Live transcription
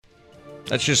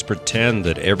Let's just pretend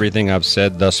that everything I've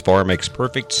said thus far makes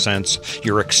perfect sense.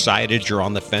 You're excited, you're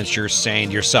on the fence, you're saying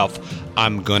to yourself,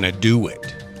 I'm gonna do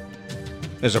it.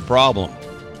 There's a problem.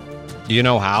 Do you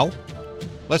know how?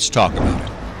 Let's talk about it.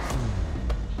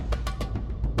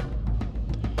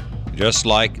 Just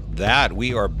like that,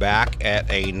 we are back at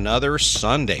another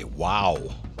Sunday.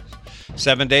 Wow.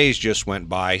 7 days just went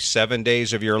by. 7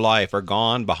 days of your life are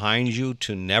gone behind you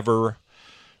to never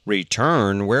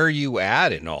return. Where are you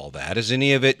at in all that? Is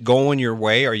any of it going your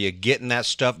way? Are you getting that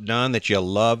stuff done that you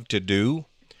love to do?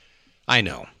 I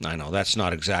know. That's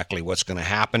not exactly what's going to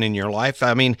happen in your life.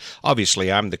 I mean,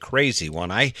 obviously, I'm the crazy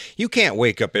one. You can't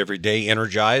wake up every day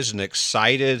energized and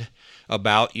excited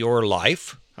about your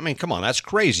life. I mean, come on, that's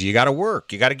crazy. You got to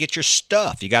work. You got to get your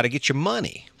stuff. You got to get your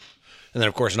money. And then,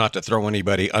 of course, not to throw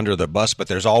anybody under the bus, but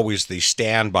there's always the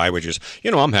standby, which is,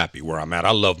 I'm happy where I'm at.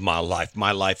 I love my life.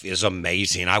 My life is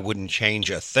amazing. I wouldn't change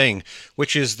a thing,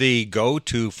 which is the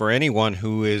go-to for anyone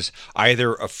who is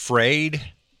either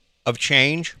afraid of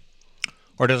change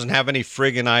or doesn't have any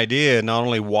friggin' idea not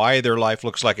only why their life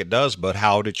looks like it does, but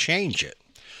how to change it.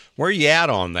 Where are you at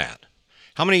on that?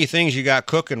 How many things you got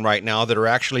cooking right now that are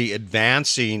actually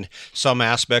advancing some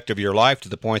aspect of your life to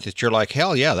the point that you're like,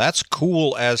 hell yeah, that's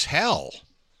cool as hell?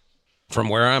 From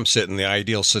where I'm sitting, the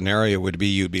ideal scenario would be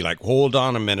you'd be like, hold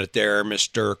on a minute there,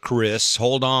 Mr. Chris.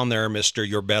 Hold on there, Mr.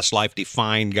 Your Best Life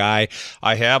Defined guy.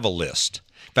 I have a list.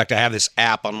 In fact, I have this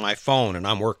app on my phone, and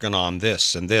I'm working on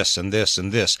this and this and this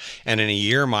and this. And in a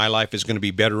year, my life is going to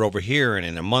be better over here. And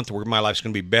in a month, my life's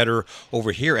going to be better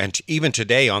over here. And even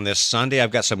today, on this Sunday,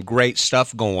 I've got some great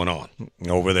stuff going on.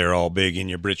 Over there, all big in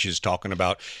your britches, talking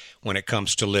about when it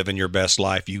comes to living your best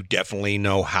life, you definitely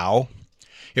know how.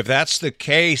 If that's the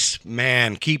case,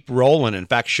 man, keep rolling. In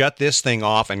fact, shut this thing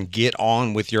off and get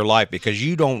on with your life because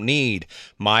you don't need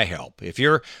my help. If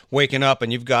you're waking up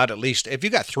and you've got if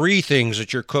you've got 3 things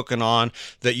that you're cooking on,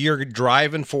 that you're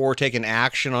driving for, taking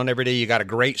action on every day, you got a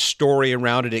great story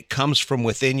around it, it comes from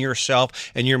within yourself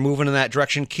and you're moving in that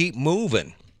direction, keep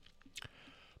moving.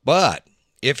 But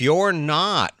if you're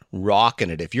not rocking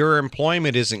it, if your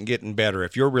employment isn't getting better,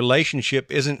 if your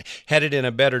relationship isn't headed in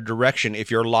a better direction,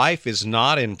 if your life is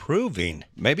not improving,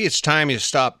 maybe it's time you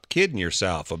stop kidding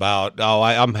yourself about,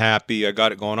 I'm happy, I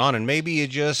got it going on, and maybe you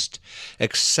just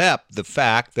accept the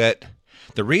fact that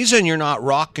the reason you're not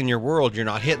rocking your world, you're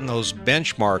not hitting those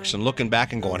benchmarks and looking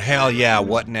back and going, hell yeah,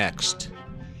 what next?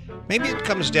 Maybe it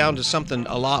comes down to something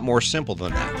a lot more simple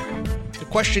than that. The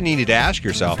question you need to ask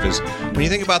yourself is, when you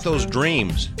think about those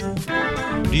dreams,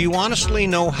 do you honestly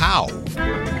know how?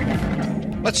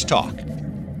 Let's talk.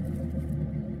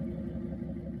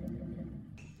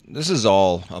 This is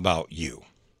all about you.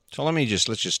 So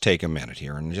let's just take a minute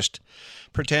here and just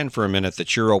pretend for a minute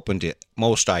that you're open to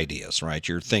most ideas, right?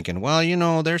 You're thinking,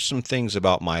 well, there's some things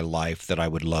about my life that I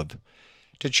would love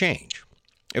to change.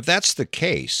 If that's the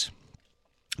case,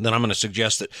 then I'm going to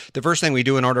suggest that the first thing we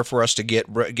do in order for us to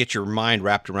get your mind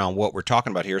wrapped around what we're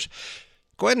talking about here is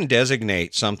go ahead and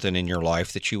designate something in your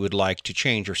life that you would like to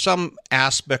change or some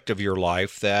aspect of your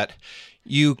life that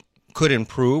you could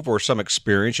improve or some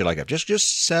experience you'd like to have.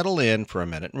 Just settle in for a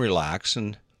minute and relax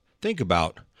and think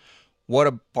about what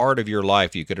a part of your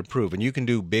life you could improve. And you can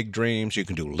do big dreams, you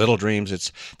can do little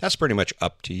dreams. That's pretty much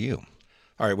up to you.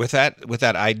 All right, with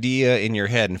that idea in your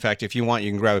head, in fact, if you want, you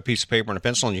can grab a piece of paper and a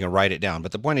pencil and you can write it down.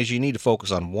 But the point is you need to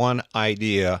focus on one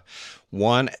idea,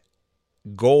 one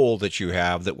goal that you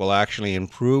have that will actually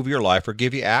improve your life or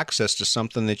give you access to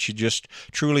something that you just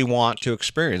truly want to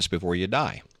experience before you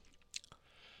die.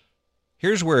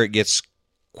 Here's where it gets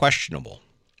questionable.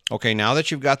 Okay, now that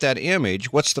you've got that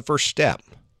image, what's the first step?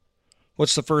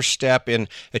 What's the first step in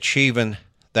achieving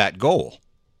that goal?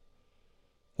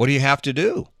 What do you have to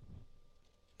do?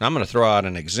 I'm going to throw out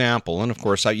an example, and of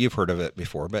course, you've heard of it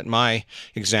before, but my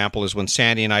example is when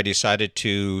Sandy and I decided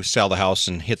to sell the house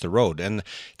and hit the road. And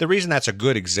the reason that's a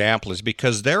good example is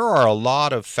because there are a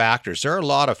lot of factors, there are a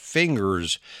lot of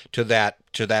fingers to that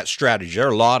strategy. There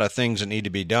are a lot of things that need to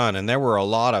be done, and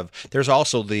there's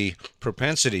also the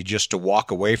propensity just to walk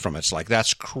away from it. It's like,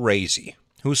 that's crazy.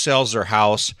 Who sells their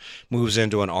house, moves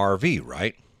into an RV,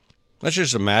 right? Let's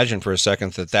just imagine for a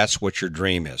second that that's what your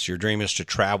dream is. Your dream is to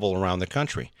travel around the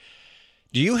country.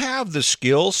 Do you have the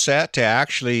skill set to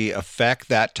actually affect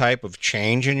that type of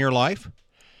change in your life?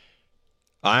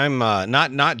 I'm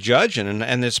not judging,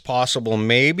 and it's possible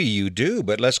maybe you do,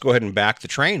 but let's go ahead and back the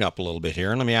train up a little bit here,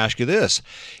 and let me ask you this.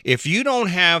 If you don't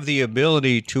have the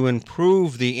ability to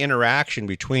improve the interaction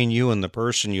between you and the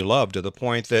person you love to the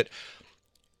point that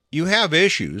you have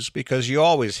issues, because you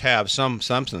always have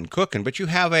something cooking, but you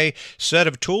have a set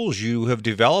of tools you have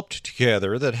developed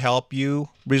together that help you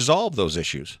resolve those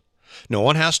issues. No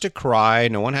one has to cry.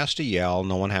 No one has to yell.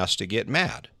 No one has to get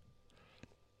mad.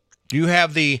 Do you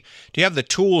have the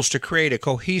tools to create a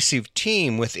cohesive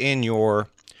team within your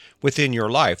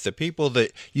life? The people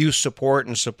that you support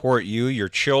and support you, your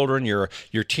children, your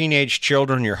teenage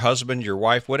children, your husband, your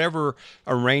wife, whatever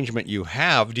arrangement you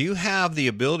have, do you have the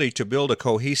ability to build a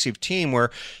cohesive team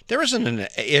where there isn't an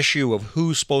issue of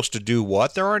who's supposed to do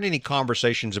what? There aren't any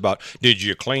conversations about, did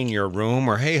you clean your room?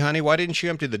 Or, hey, honey, why didn't you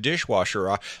empty the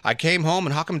dishwasher? I came home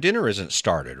and how come dinner isn't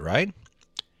started, right?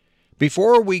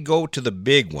 Before we go to the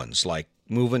big ones, like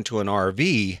moving to an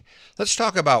RV, let's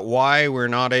talk about why we're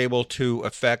not able to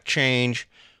affect change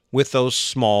with those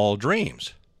small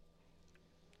dreams.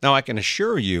 Now, I can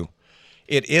assure you,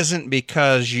 it isn't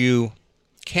because you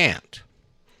can't.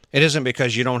 It isn't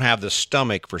because you don't have the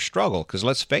stomach for struggle, because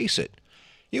let's face it,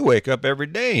 you wake up every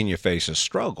day and you face a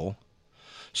struggle.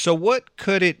 So what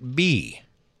could it be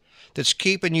that's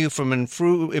keeping you from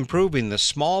improving the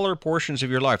smaller portions of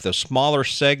your life, the smaller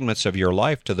segments of your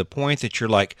life, to the point that you're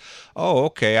like, oh,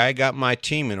 okay, I got my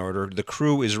team in order. The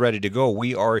crew is ready to go.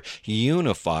 We are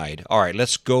unified. All right,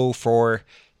 let's go for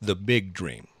the big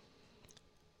dream.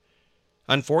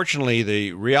 Unfortunately,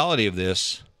 the reality of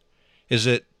this is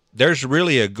that there's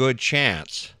really a good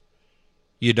chance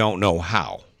you don't know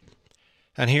how.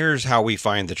 And here's how we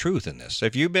find the truth in this.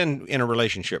 If you've been in a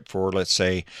relationship for, let's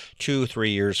say, 2, 3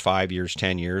 years, 5 years,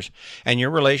 10 years, and your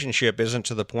relationship isn't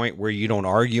to the point where you don't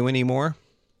argue anymore,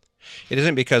 it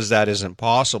isn't because that isn't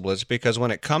possible. It's because when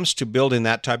it comes to building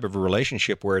that type of a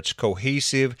relationship where it's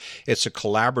cohesive, it's a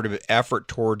collaborative effort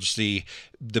towards the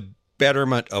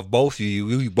betterment of both of you,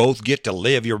 you both get to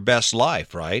live your best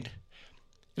life, right?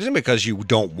 It isn't because you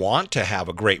don't want to have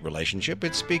a great relationship.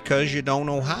 It's because you don't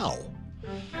know how.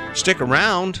 Stick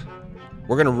around.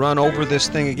 We're going to run over this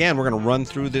thing again. We're going to run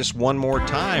through this one more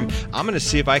time. I'm going to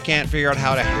see if I can't figure out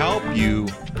how to help you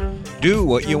do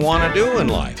what you want to do in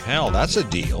life. Hell, that's a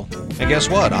deal. And guess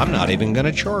what? I'm not even going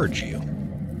to charge you.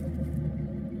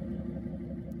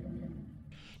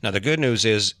 Now, the good news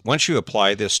is, once you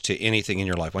apply this to anything in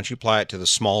your life, once you apply it to the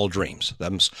small dreams,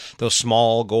 those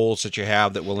small goals that you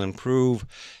have that will improve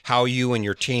how you and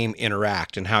your team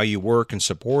interact and how you work and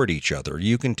support each other,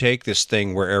 you can take this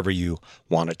thing wherever you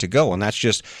want it to go. And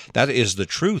that is the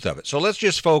truth of it. So let's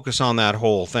just focus on that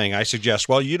whole thing. I suggest,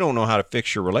 well, you don't know how to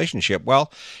fix your relationship.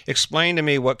 Well, explain to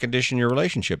me what condition your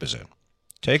relationship is in.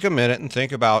 Take a minute and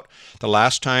think about the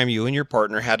last time you and your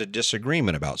partner had a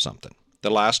disagreement about something. The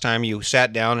last time you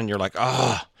sat down and you're like,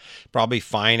 probably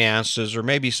finances or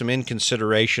maybe some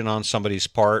inconsideration on somebody's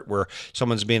part where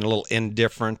someone's being a little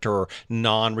indifferent or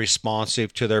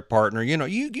non-responsive to their partner. You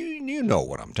know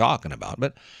what I'm talking about.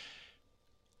 But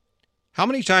how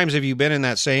many times have you been in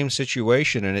that same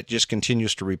situation and it just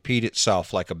continues to repeat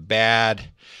itself like a bad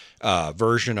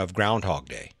version of Groundhog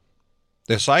Day?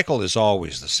 The cycle is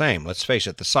always the same. Let's face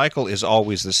it, the cycle is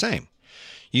always the same.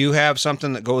 You have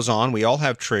something that goes on. We all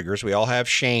have triggers. We all have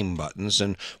shame buttons.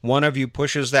 And one of you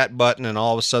pushes that button and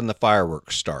all of a sudden the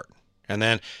fireworks start. And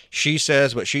then she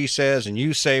says what she says and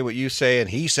you say what you say and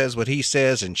he says what he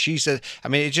says and she says. I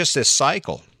mean, it's just this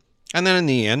cycle. And then in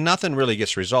the end, nothing really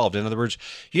gets resolved. In other words,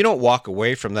 you don't walk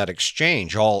away from that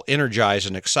exchange all energized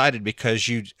and excited because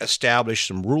you establish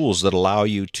some rules that allow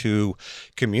you to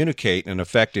communicate in an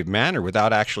effective manner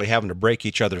without actually having to break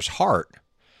each other's heart.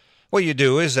 What you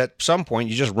do is at some point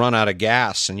you just run out of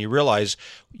gas and you realize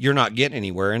you're not getting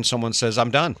anywhere and someone says,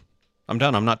 I'm done. I'm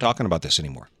not talking about this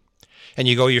anymore. And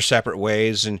you go your separate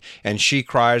ways and she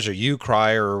cries or you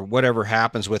cry or whatever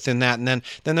happens within that. And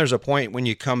then there's a point when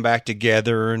you come back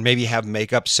together and maybe have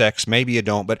make-up sex, maybe you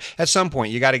don't. But at some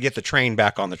point you got to get the train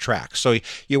back on the track. So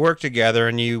you work together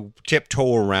and you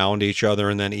tiptoe around each other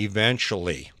and then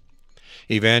eventually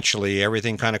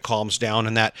everything kind of calms down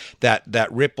and that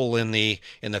ripple in the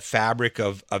fabric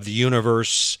of the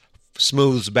universe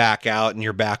smooths back out and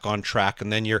you're back on track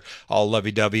and then you're all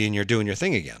lovey-dovey and you're doing your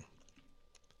thing again.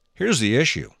 Here's the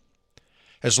issue.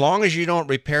 As long as you don't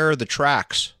repair the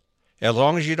tracks, as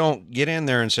long as you don't get in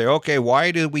there and say, okay, why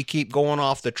do we keep going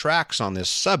off the tracks on this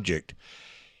subject?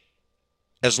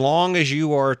 As long as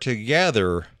you are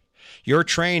together, your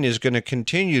train is going to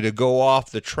continue to go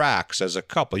off the tracks as a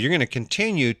couple. You're going to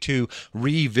continue to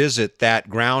revisit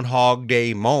that Groundhog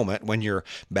Day moment when you're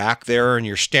back there and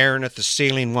you're staring at the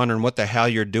ceiling wondering what the hell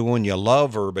you're doing. You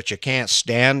love her, but you can't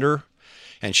stand her.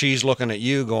 And she's looking at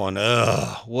you going,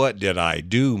 what did I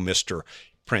do, Mr.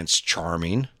 Prince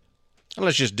Charming? And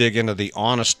let's just dig into the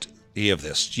honesty of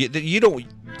this.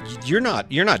 You're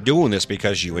not doing this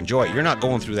because you enjoy it. You're not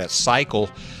going through that cycle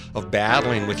of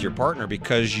battling with your partner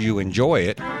because you enjoy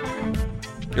it.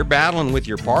 You're battling with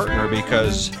your partner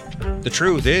because The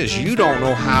truth is, you don't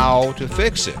know how to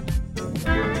fix it.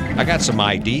 I got some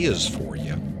ideas for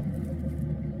you.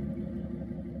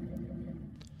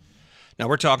 Now,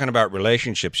 we're talking about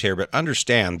relationships here, but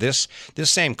understand this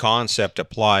same concept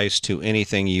applies to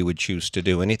anything you would choose to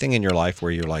do, anything in your life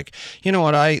where you're like, you know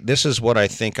what, this is what I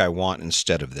think I want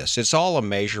instead of this. It's all a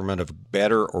measurement of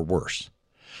better or worse.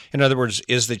 In other words,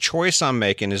 is the choice I'm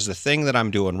making, is the thing that I'm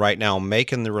doing right now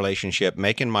making the relationship,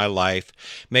 making my life,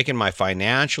 making my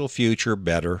financial future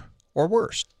better or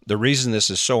worse? The reason this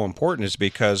is so important is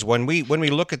because when we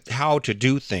look at how to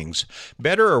do things,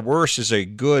 better or worse is a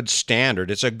good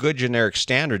standard. It's a good generic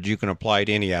standard you can apply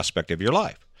to any aspect of your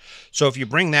life. So if you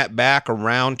bring that back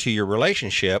around to your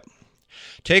relationship,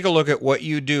 take a look at what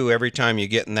you do every time you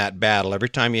get in that battle, every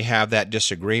time you have that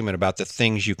disagreement about the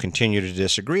things you continue to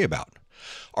disagree about.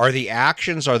 Are the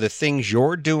actions, are the things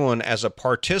you're doing as a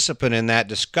participant in that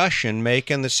discussion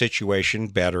making the situation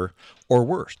better or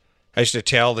worse? I used to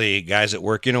tell the guys at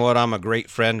work, you know what, I'm a great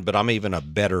friend, but I'm even a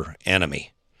better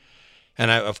enemy.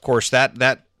 And of course,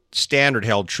 that standard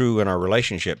held true in our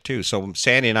relationship too. So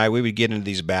Sandy and I, we would get into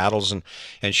these battles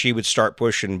and she would start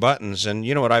pushing buttons. And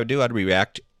you know what I would do? I'd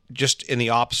react just in the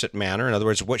opposite manner. In other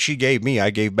words, what she gave me, I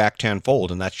gave back tenfold.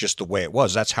 And that's just the way it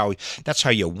was. That's how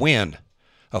you win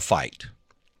a fight.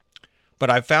 But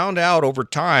I found out over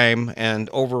time and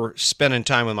over spending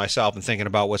time with myself and thinking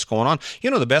about what's going on,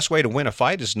 the best way to win a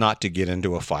fight is not to get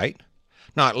into a fight,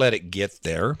 not let it get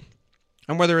there.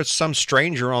 And whether it's some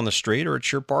stranger on the street or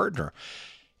it's your partner,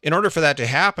 in order for that to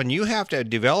happen, you have to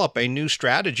develop a new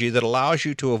strategy that allows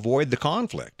you to avoid the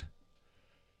conflict.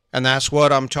 And that's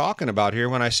what I'm talking about here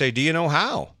when I say, do you know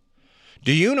how?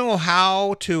 Do you know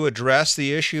how to address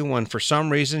the issue when for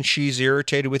some reason she's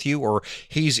irritated with you or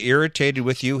he's irritated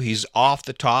with you, he's off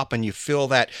the top and you feel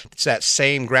that it's that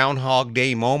same Groundhog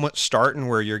Day moment starting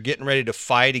where you're getting ready to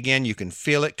fight again, you can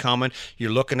feel it coming, you're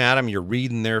looking at them, you're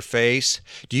reading their face.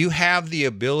 Do you have the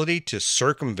ability to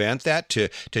circumvent that, to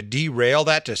derail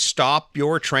that, to stop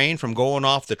your train from going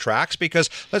off the tracks? Because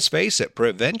let's face it,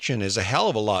 prevention is a hell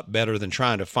of a lot better than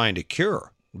trying to find a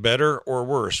cure. Better or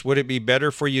worse? Would it be better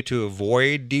for you to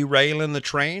avoid derailing the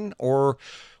train, or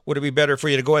would it be better for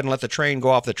you to go ahead and let the train go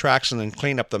off the tracks and then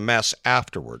clean up the mess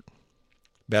afterward?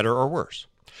 Better or worse?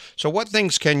 So what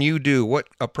things can you do? What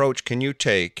approach can you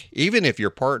take, even if your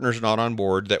partner's not on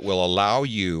board, that will allow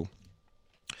you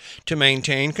to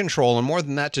maintain control and, more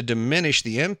than that, to diminish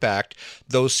the impact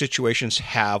those situations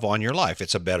have on your life?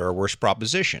 It's a better or worse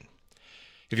proposition.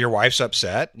 If your wife's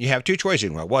upset, you have two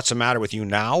choices. Well, what's the matter with you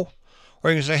now? Or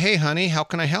you can say, hey, honey, how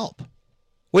can I help?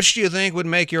 Which do you think would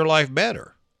make your life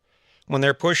better? When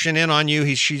they're pushing in on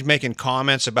you, she's making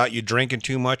comments about you drinking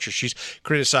too much, or she's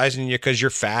criticizing you because you're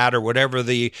fat, or whatever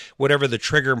the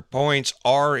trigger points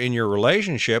are in your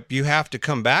relationship, you have to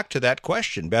come back to that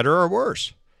question, better or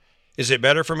worse? Is it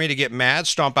better for me to get mad,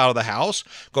 stomp out of the house,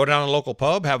 go down to the local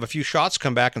pub, have a few shots,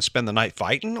 come back and spend the night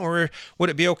fighting? Or would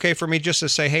it be okay for me just to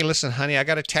say, hey, listen, honey, I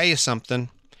got to tell you something.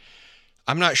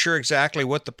 I'm not sure exactly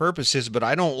what the purpose is, but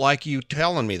I don't like you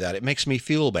telling me that. It makes me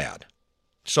feel bad.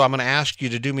 So I'm going to ask you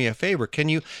to do me a favor. Can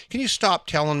you stop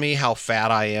telling me how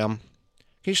fat I am?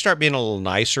 Can you start being a little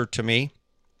nicer to me?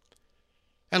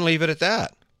 And leave it at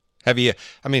that.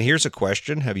 Here's a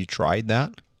question. Have you tried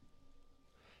that?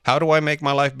 How do I make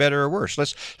my life better or worse?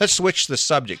 Let's switch the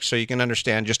subject so you can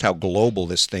understand just how global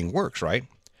this thing works, right?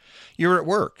 You're at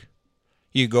work.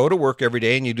 You go to work every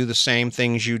day and you do the same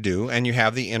things you do and you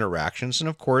have the interactions. And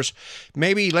of course,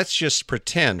 maybe let's just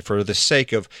pretend for the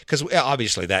sake of, because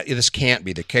obviously this can't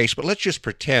be the case, but let's just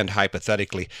pretend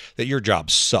hypothetically that your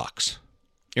job sucks.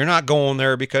 You're not going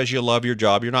there because you love your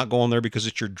job. You're not going there because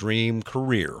it's your dream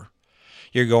career.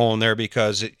 You're going there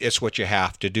because it's what you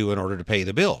have to do in order to pay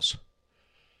the bills.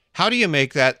 How do you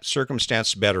make that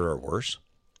circumstance better or worse?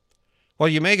 Well,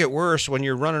 you make it worse when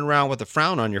you're running around with a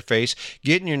frown on your face,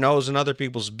 getting your nose in other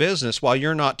people's business while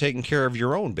you're not taking care of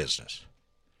your own business.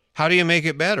 How do you make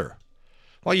it better?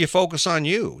 Well, you focus on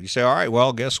you. You say, all right,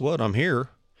 well, guess what? I'm here.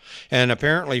 And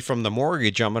apparently from the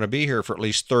mortgage, I'm going to be here for at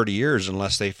least 30 years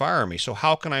unless they fire me. So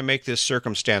how can I make this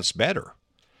circumstance better?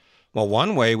 Well,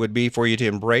 one way would be for you to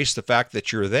embrace the fact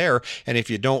that you're there. And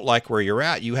if you don't like where you're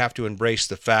at, you have to embrace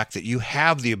the fact that you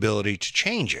have the ability to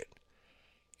change it.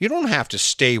 You don't have to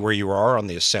stay where you are on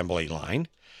the assembly line.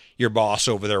 Your boss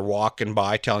over there walking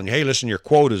by telling you, hey, listen, your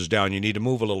quota's down. You need to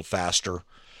move a little faster. I'm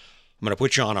going to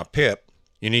put you on a PIP.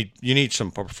 You need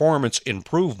some performance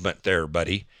improvement there,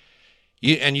 buddy.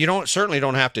 You certainly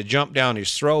don't have to jump down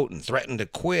his throat and threaten to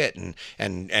quit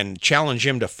and challenge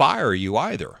him to fire you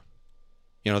either.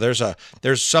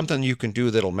 There's something you can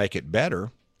do that'll make it better.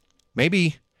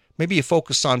 Maybe you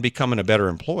focus on becoming a better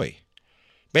employee.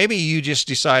 Maybe you just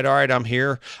decide, all right, I'm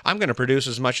here. I'm going to produce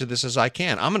as much of this as I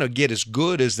can. I'm going to get as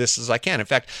good as this as I can. In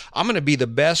fact, I'm going to be the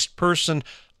best person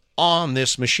on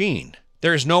this machine.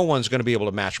 There's no one's going to be able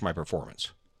to match my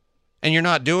performance. And you're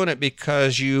not doing it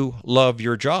because you love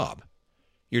your job.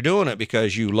 You're doing it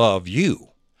because you love you.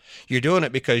 You're doing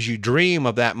it because you dream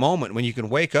of that moment when you can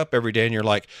wake up every day and you're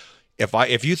like,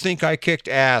 if you think I kicked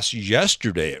ass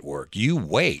yesterday at work, you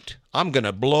wait. I'm going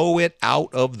to blow it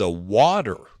out of the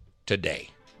water today.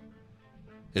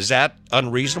 Is that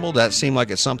unreasonable? Does that seem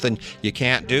like it's something you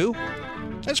can't do?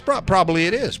 That's probably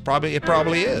it is. It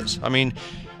probably is. I mean,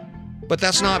 but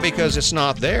that's not because it's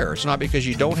not there. It's not because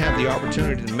you don't have the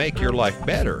opportunity to make your life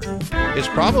better. It's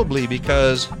probably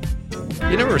because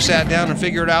you never sat down and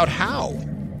figured out how.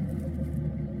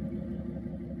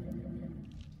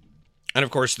 And of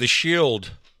course, the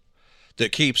shield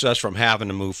that keeps us from having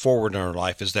to move forward in our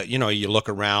life is that, you look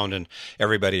around and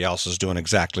everybody else is doing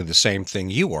exactly the same thing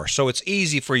you are. So it's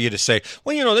easy for you to say,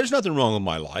 well, there's nothing wrong with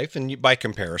my life. And by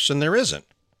comparison, there isn't.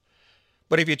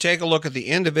 But if you take a look at the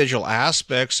individual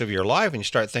aspects of your life and you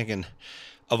start thinking,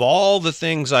 of all the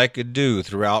things I could do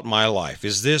throughout my life,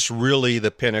 is this really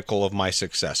the pinnacle of my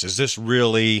success? Is this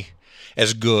really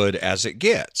as good as it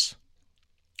gets?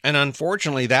 And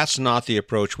unfortunately, that's not the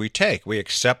approach we take. We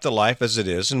accept the life as it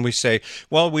is, and we say,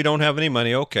 well, we don't have any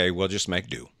money. Okay, we'll just make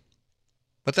do.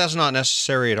 But that's not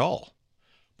necessary at all.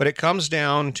 But it comes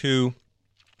down to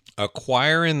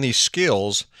acquiring these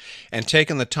skills and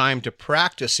taking the time to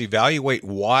practice, evaluate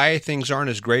why things aren't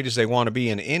as great as they want to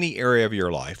be in any area of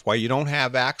your life, why you don't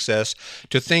have access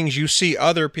to things you see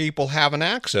other people having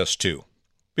access to.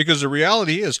 Because the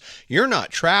reality is, you're not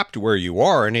trapped where you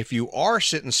are, and if you are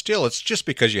sitting still, it's just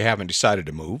because you haven't decided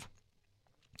to move.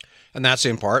 And that's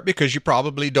in part because you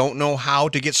probably don't know how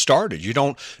to get started. You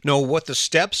don't know what the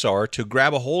steps are to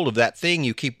grab a hold of that thing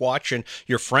you keep watching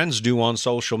your friends do on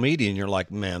social media, and you're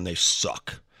like, man, they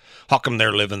suck. How come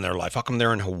they're living their life? How come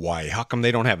they're in Hawaii? How come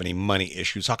they don't have any money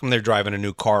issues? How come they're driving a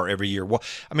new car every year? Well,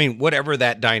 whatever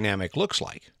that dynamic looks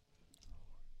like.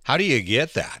 How do you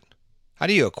get that? How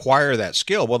do you acquire that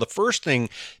skill? Well, the first thing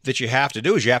that you have to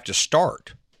do is you have to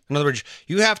start. In other words,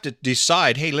 you have to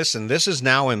decide, hey, listen, this is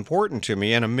now important to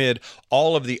me, and amid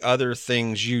all of the other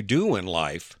things you do in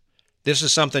life, this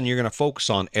is something you're going to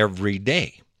focus on every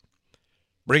day.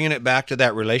 Bringing it back to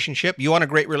that relationship. You want a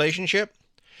great relationship?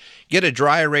 Get a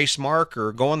dry erase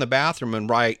marker, go in the bathroom and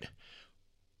write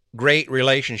great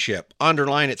relationship.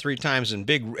 Underline it 3 times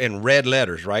in red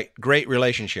letters, right? Great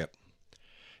relationship.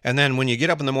 And then when you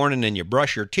get up in the morning and you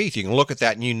brush your teeth, you can look at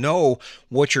that and you know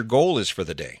what your goal is for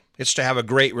the day. It's to have a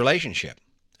great relationship.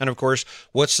 And of course,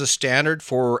 what's the standard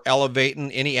for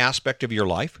elevating any aspect of your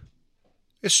life?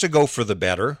 It's to go for the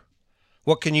better.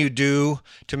 What can you do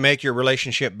to make your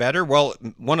relationship better? Well,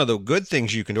 one of the good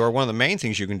things you can do, or one of the main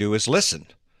things you can do, is listen.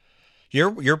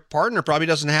 Your partner probably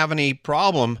doesn't have any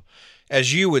problem,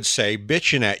 as you would say,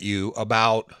 bitching at you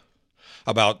about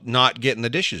not getting the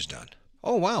dishes done.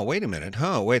 Oh, wow, wait a minute.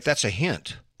 Wait, that's a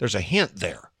hint. There's a hint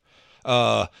there.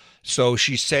 So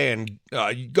she's saying,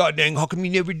 God dang, how come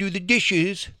you never do the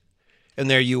dishes?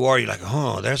 And there you are. You're like,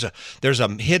 oh, there's a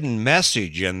hidden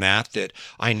message in that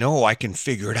I know I can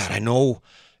figure it out. I know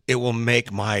it will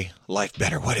make my life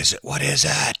better. What is it? What is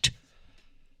it?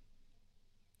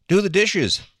 Do the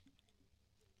dishes.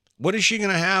 What is she going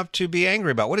to have to be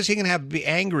angry about? What is he going to have to be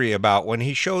angry about when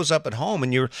he shows up at home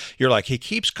and you're like, he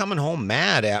keeps coming home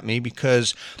mad at me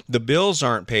because the bills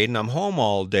aren't paid and I'm home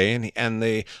all day and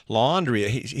the laundry,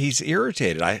 he's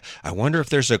irritated. I wonder if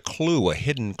there's a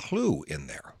hidden clue in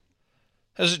there.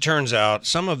 As it turns out,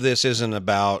 some of this isn't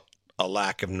about a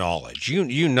lack of knowledge.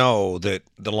 You know that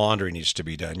the laundry needs to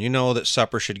be done. You know that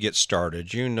supper should get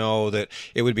started. You know that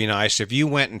it would be nice if you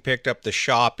went and picked up the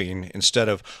shopping instead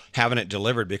of having it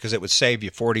delivered because it would save you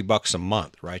 $40 a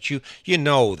month, right? You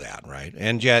know that, right?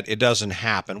 And yet it doesn't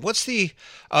happen. What's the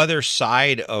other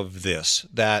side of this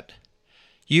that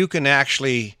you can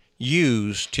actually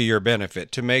use to your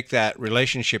benefit to make that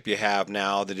relationship you have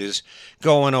now that is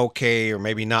going okay or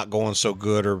maybe not going so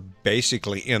good or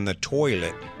basically in the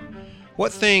toilet?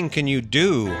 What thing can you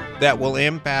do that will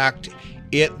impact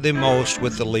it the most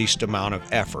with the least amount of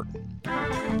effort?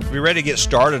 If you're ready to get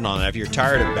started on that, if you're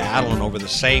tired of battling over the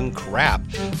same crap,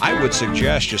 I would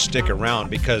suggest you stick around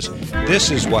because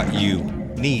this is what you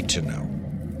need to know.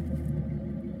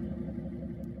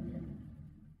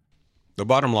 The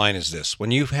bottom line is this. When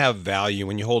you have value,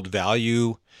 when you hold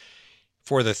value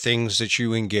for the things that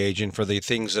you engage in, for the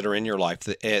things that are in your life,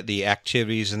 the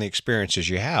activities and the experiences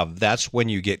you have, that's when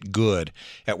you get good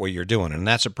at what you're doing. And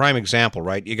that's a prime example,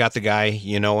 right? You got the guy,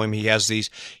 you know him,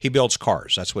 he builds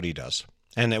cars. That's what he does.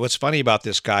 And what's funny about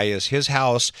this guy is his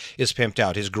house is pimped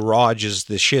out. His garage is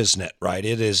the shiznit, right?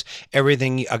 It is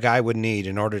everything a guy would need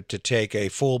in order to take a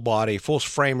full body, full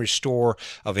frame restore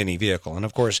of any vehicle. And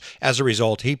of course, as a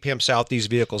result, he pimps out these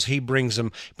vehicles. He brings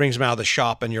them out of the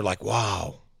shop, and you're like,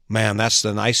 wow, man, that's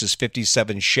the nicest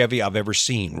 57 Chevy I've ever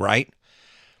seen, right?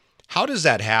 How does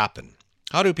that happen?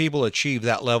 How do people achieve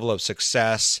that level of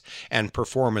success and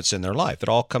performance in their life? It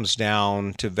all comes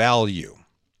down to value.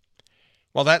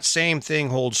 Well, that same thing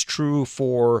holds true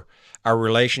for our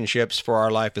relationships, for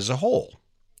our life as a whole.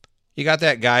 You got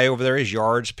that guy over there, his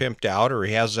yard's pimped out, or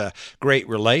he has a great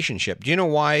relationship. Do you know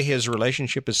why his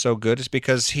relationship is so good? It's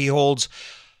because he holds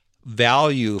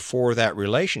value for that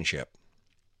relationship.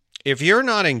 If you're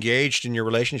not engaged in your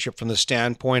relationship from the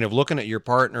standpoint of looking at your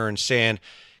partner and saying,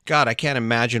 God, I can't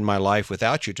imagine my life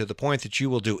without you, to the point that you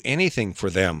will do anything for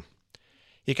them,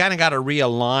 you kind of got to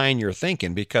realign your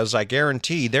thinking, because I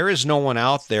guarantee there is no one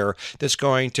out there that's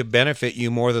going to benefit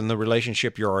you more than the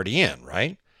relationship you're already in,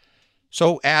 right?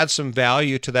 So add some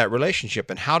value to that relationship.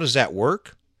 And how does that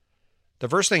work? The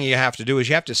first thing you have to do is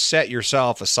you have to set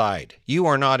yourself aside. You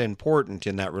are not important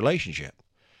in that relationship.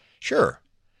 Sure.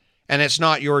 And it's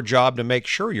not your job to make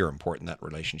sure you're important in that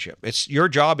relationship. It's your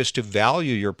job is to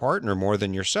value your partner more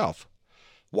than yourself.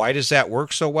 Why does that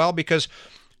work so well? Because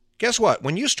guess what?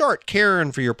 When you start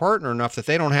caring for your partner enough that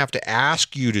they don't have to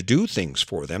ask you to do things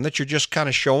for them, that you're just kind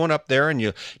of showing up there and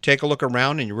you take a look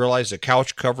around and you realize the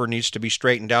couch cover needs to be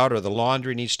straightened out, or the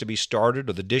laundry needs to be started,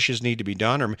 or the dishes need to be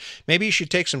done, or maybe you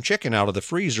should take some chicken out of the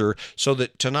freezer so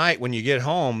that tonight when you get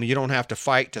home, you don't have to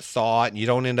fight to thaw it and you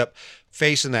don't end up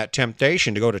facing that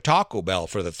temptation to go to Taco Bell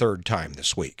for the third time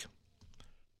this week.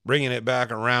 Bringing it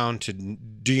back around to,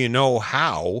 do you know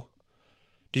how?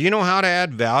 Do you know how to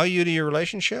add value to your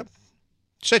relationship?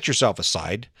 Set yourself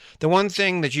aside. The one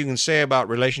thing that you can say about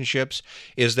relationships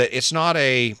is that it's not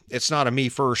a me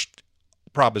first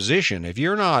proposition. If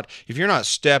you're not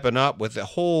stepping up with the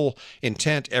whole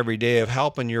intent every day of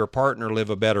helping your partner live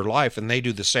a better life, and they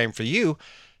do the same for you,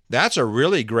 that's a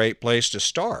really great place to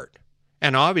start.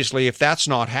 And obviously, if that's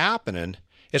not happening,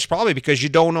 it's probably because you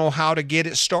don't know how to get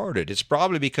it started. It's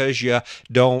probably because you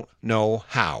don't know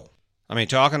how. I mean,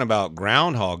 talking about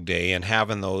Groundhog Day and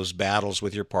having those battles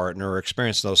with your partner or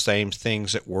experiencing those same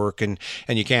things at work and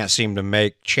you can't seem to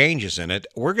make changes in it,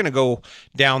 we're going to go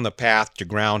down the path to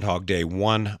Groundhog Day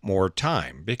one more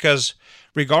time. Because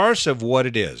regardless of what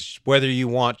it is, whether you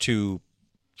want to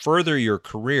further your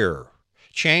career,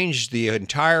 change the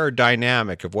entire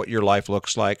dynamic of what your life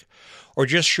looks like, or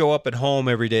just show up at home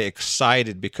every day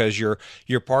excited because your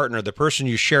partner, the person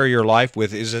you share your life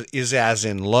with, is as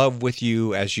in love with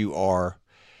you as you are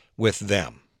with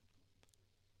them.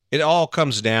 It all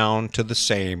comes down to the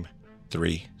same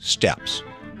 3 steps.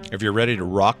 If you're ready to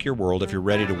rock your world, if you're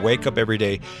ready to wake up every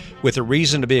day with a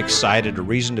reason to be excited, a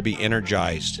reason to be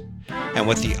energized, and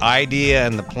with the idea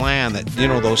and the plan that,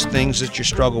 those things that you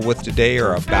struggle with today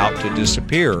are about to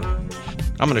disappear,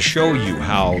 I'm going to show you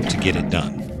how to get it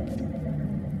done.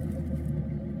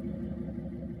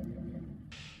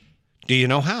 Do you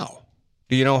know how?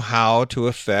 Do you know how to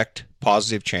affect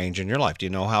positive change in your life? Do you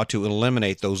know how to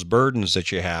eliminate those burdens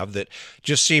that you have that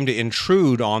just seem to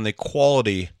intrude on the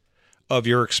quality of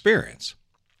your experience?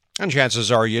 And chances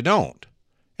are you don't.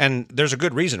 And there's a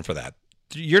good reason for that.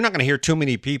 You're not going to hear too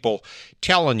many people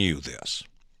telling you this.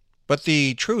 But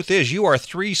the truth is, you are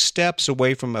 3 steps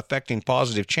away from affecting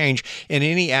positive change in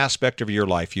any aspect of your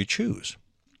life you choose.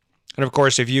 And of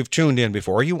course, if you've tuned in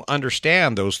before, you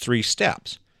understand those 3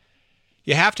 steps.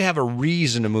 You have to have a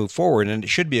reason to move forward, and it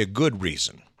should be a good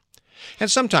reason. And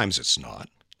sometimes it's not.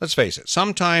 Let's face it.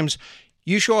 Sometimes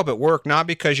you show up at work not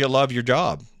because you love your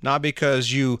job, not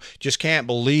because you just can't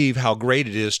believe how great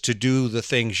it is to do the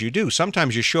things you do.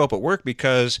 Sometimes you show up at work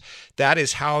because that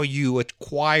is how you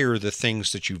acquire the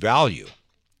things that you value.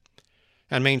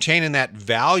 And maintaining that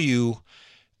value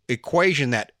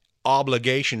equation, that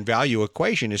obligation value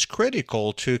equation, is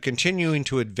critical to continuing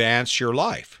to advance your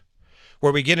life.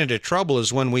 Where we get into trouble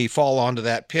is when we fall onto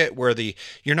that pit where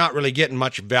you're not really getting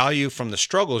much value from the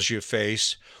struggles you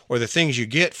face or the things you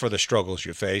get for the struggles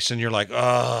you face, and you're like,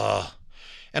 ugh.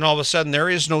 And all of a sudden, there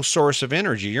is no source of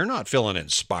energy. You're not feeling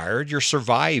inspired. You're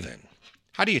surviving.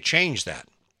 How do you change that?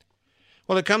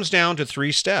 Well, it comes down to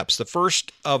 3 steps. The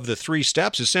first of the 3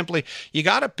 steps is simply you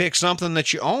got to pick something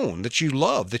that you own, that you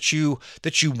love, that you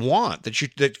want,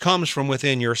 that comes from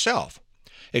within yourself.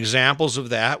 Examples of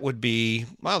that would be,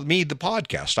 me, the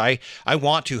podcast. I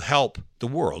want to help the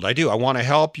world. I do. I want to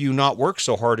help you not work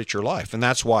so hard at your life, and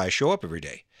that's why I show up every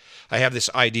day. I have this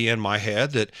idea in my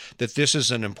head that this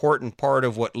is an important part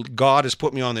of what God has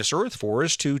put me on this earth for,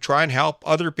 is to try and help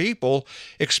other people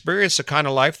experience the kind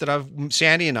of life that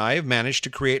Sandy and I have managed to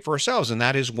create for ourselves. And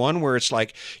that is one where it's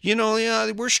like,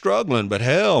 yeah, we're struggling, but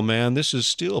hell, man, this is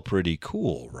still pretty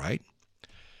cool, right?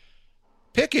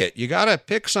 Pick it. You got to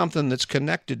pick something that's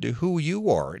connected to who you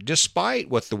are, despite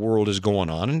what the world is going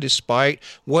on and despite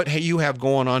what you have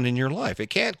going on in your life. It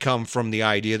can't come from the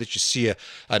idea that you see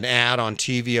an ad on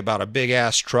TV about a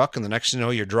big-ass truck, and the next thing you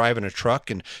know, you're driving a truck,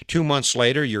 and 2 months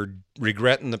later, you're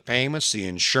regretting the payments, the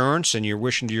insurance, and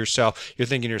you're thinking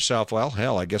to yourself, well,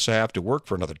 hell, I guess I have to work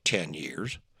for another 10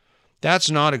 years. That's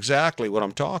not exactly what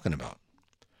I'm talking about.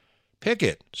 Pick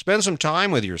it. Spend some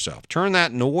time with yourself. Turn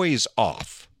that noise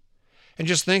off. And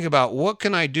just think about, what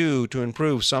can I do to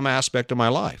improve some aspect of my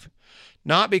life?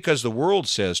 Not because the world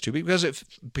says to,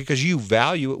 because you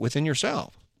value it within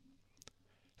yourself.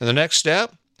 And the next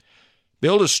step,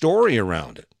 build a story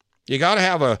around it. You got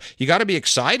to be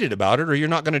excited about it, or you're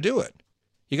not going to do it.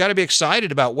 You got to be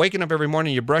excited about waking up every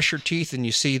morning, you brush your teeth, and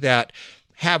you see that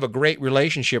have a great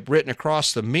relationship written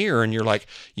across the mirror, and you're like,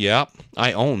 yeah,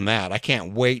 I own that. I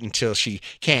can't wait until she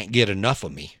can't get enough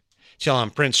of me. Till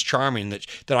I'm Prince Charming, that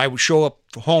I would show up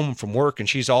home from work and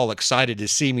she's all excited to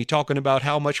see me, talking about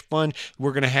how much fun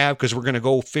we're going to have because we're going to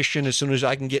go fishing as soon as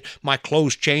I can get my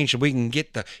clothes changed and we can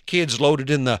get the kids loaded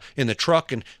in the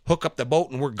truck and hook up the boat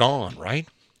and we're gone, right?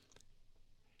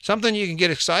 Something you can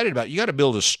get excited about. You got to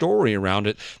build a story around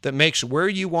it that makes where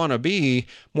you want to be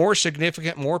more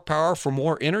significant, more powerful,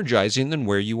 more energizing than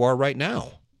where you are right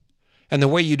now. And the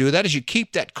way you do that is you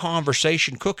keep that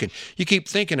conversation cooking. You keep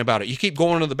thinking about it. You keep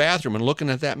going to the bathroom and looking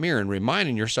at that mirror and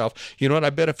reminding yourself, you know what, I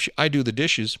bet if I do the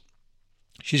dishes,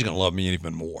 she's going to love me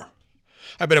even more.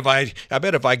 I bet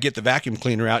if I get the vacuum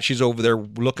cleaner out, she's over there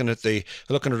looking at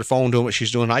her phone, doing what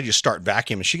she's doing. I just start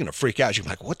vacuuming. She's going to freak out. She's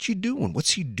like, what's she doing?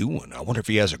 What's he doing? I wonder if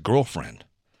he has a girlfriend.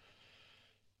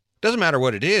 Doesn't matter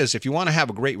what it is. If you want to have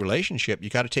a great relationship, you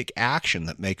got to take action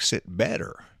that makes it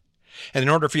better. And in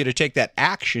order for you to take that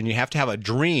action, you have to have a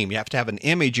dream. You have to have an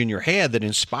image in your head that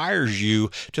inspires you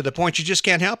to the point you just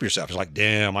can't help yourself. It's like,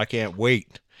 damn, I can't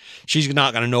wait. She's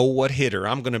not going to know what hit her.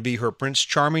 I'm going to be her Prince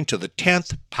Charming to the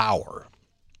 10th power.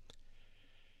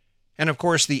 And of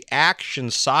course, the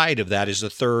action side of that is the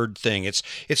third thing.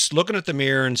 It's looking at the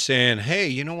mirror and saying, hey,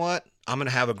 you know what? I'm going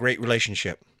to have a great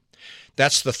relationship.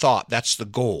 That's the thought. That's the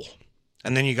goal.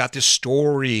 And then you got this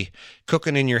story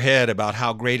cooking in your head about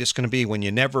how great it's going to be when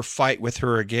you never fight with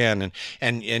her again.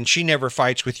 And she never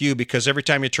fights with you because every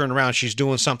time you turn around, she's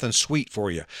doing something sweet for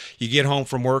you. You get home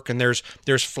from work and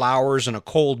there's flowers and a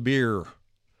cold beer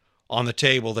on the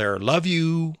table there. Love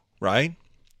you, right?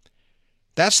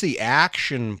 That's the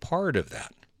action part of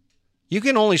that. You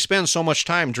can only spend so much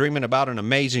time dreaming about an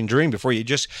amazing dream before you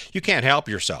can't help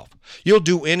yourself. You'll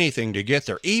do anything to get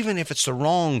there, even if it's the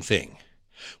wrong thing,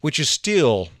 which is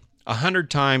still 100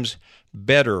 times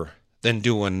better than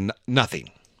doing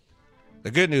nothing.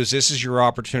 The good news, this is your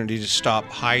opportunity to stop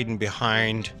hiding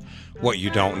behind what you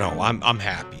don't know. I'm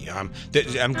happy.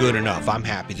 I'm good enough. I'm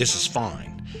happy. This is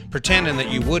fine. Pretending that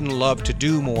you wouldn't love to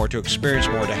do more, to experience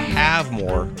more, to have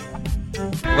more,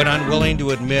 but unwilling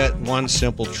to admit one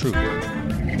simple truth.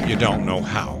 You don't know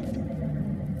how.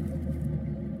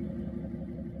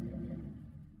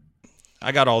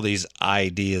 I got all these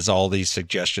ideas, all these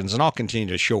suggestions, and I'll continue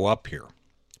to show up here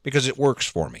because it works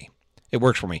for me. It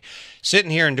works for me.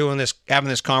 Sitting here and doing this, having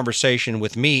this conversation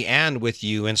with me and with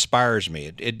you inspires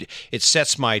me. It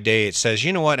sets my day. It says,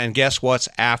 you know what, and guess what's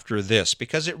after this?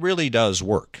 Because it really does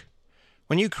work.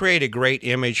 When you create a great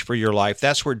image for your life,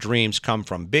 that's where dreams come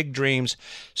from. Big dreams,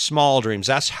 small dreams.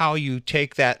 That's how you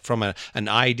take that from an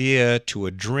idea to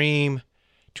a dream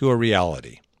to a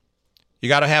reality. You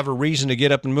got to have a reason to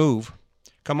get up and move.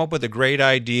 Come up with a great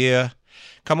idea.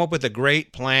 Come up with a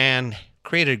great plan.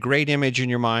 Create a great image in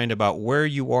your mind about where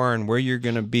you are and where you're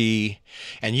going to be.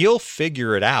 And you'll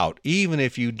figure it out. Even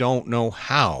if you don't know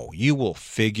how, you will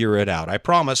figure it out. I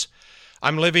promise.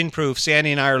 I'm living proof.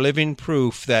 Sandy and I are living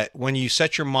proof that when you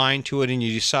set your mind to it and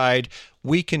you decide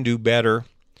we can do better,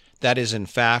 that is in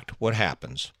fact what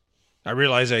happens. I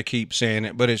realize I keep saying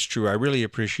it, but it's true. I really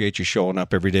appreciate you showing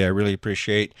up every day. I really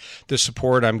appreciate the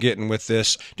support I'm getting with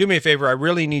this. Do me a favor. I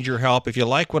really need your help. If you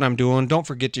like what I'm doing, don't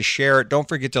forget to share it. Don't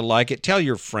forget to like it. Tell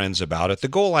your friends about it. The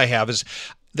goal I have is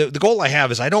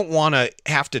I don't want to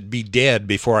have to be dead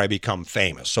before I become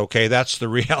famous, okay? That's the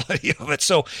reality of it.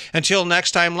 So until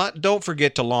next time, don't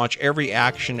forget to launch every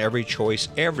action, every choice,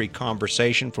 every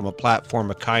conversation from a platform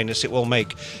of kindness. It will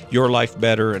make your life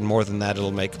better, and more than that,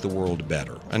 it'll make the world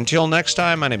better. Until next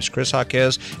time, my name is Chris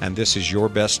Jaquez, and this is Your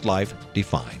Best Life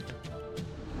Defined.